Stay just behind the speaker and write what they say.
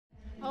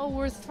Oh,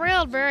 we're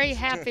thrilled, very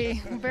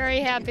happy,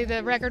 very happy.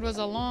 The record was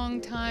a long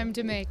time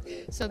to make,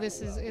 so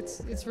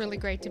it's really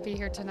great to be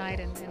here tonight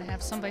and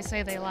have somebody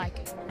say they like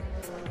it.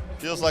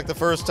 Feels like the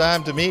first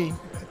time to me.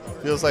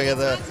 Feels like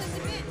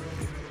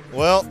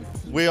well,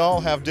 we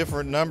all have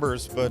different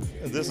numbers, but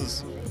this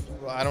is,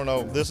 I don't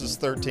know, this is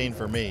 13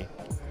 for me.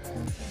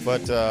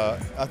 But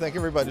I think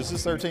everybody, is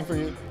this 13 for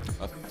you?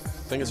 I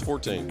think it's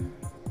 14.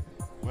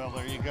 Well,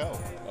 there you go.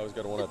 I always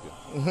got to one up you.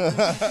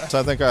 So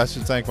I think I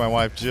should thank my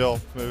wife,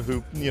 Jill,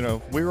 who, you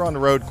know, we were on the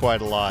road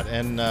quite a lot,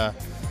 and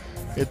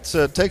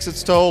it takes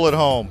its toll at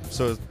home.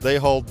 So they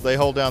hold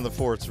down the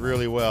forts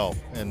really well,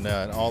 and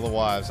all the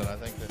wives, and I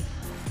think that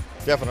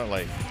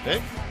definitely.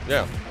 Hey?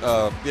 Yeah.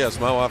 Yes,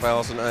 my wife,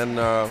 Alison, and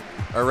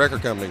our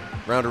record company,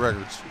 Rounder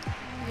Records.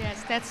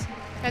 Yes,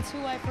 that's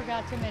who I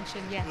forgot to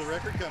mention, yes. The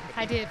record company.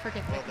 I did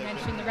forget to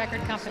mention the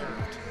record company.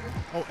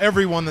 Oh,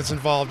 everyone that's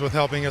involved with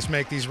helping us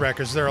make these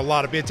records. There are a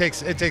lot of it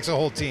takes a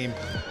whole team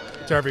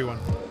to everyone.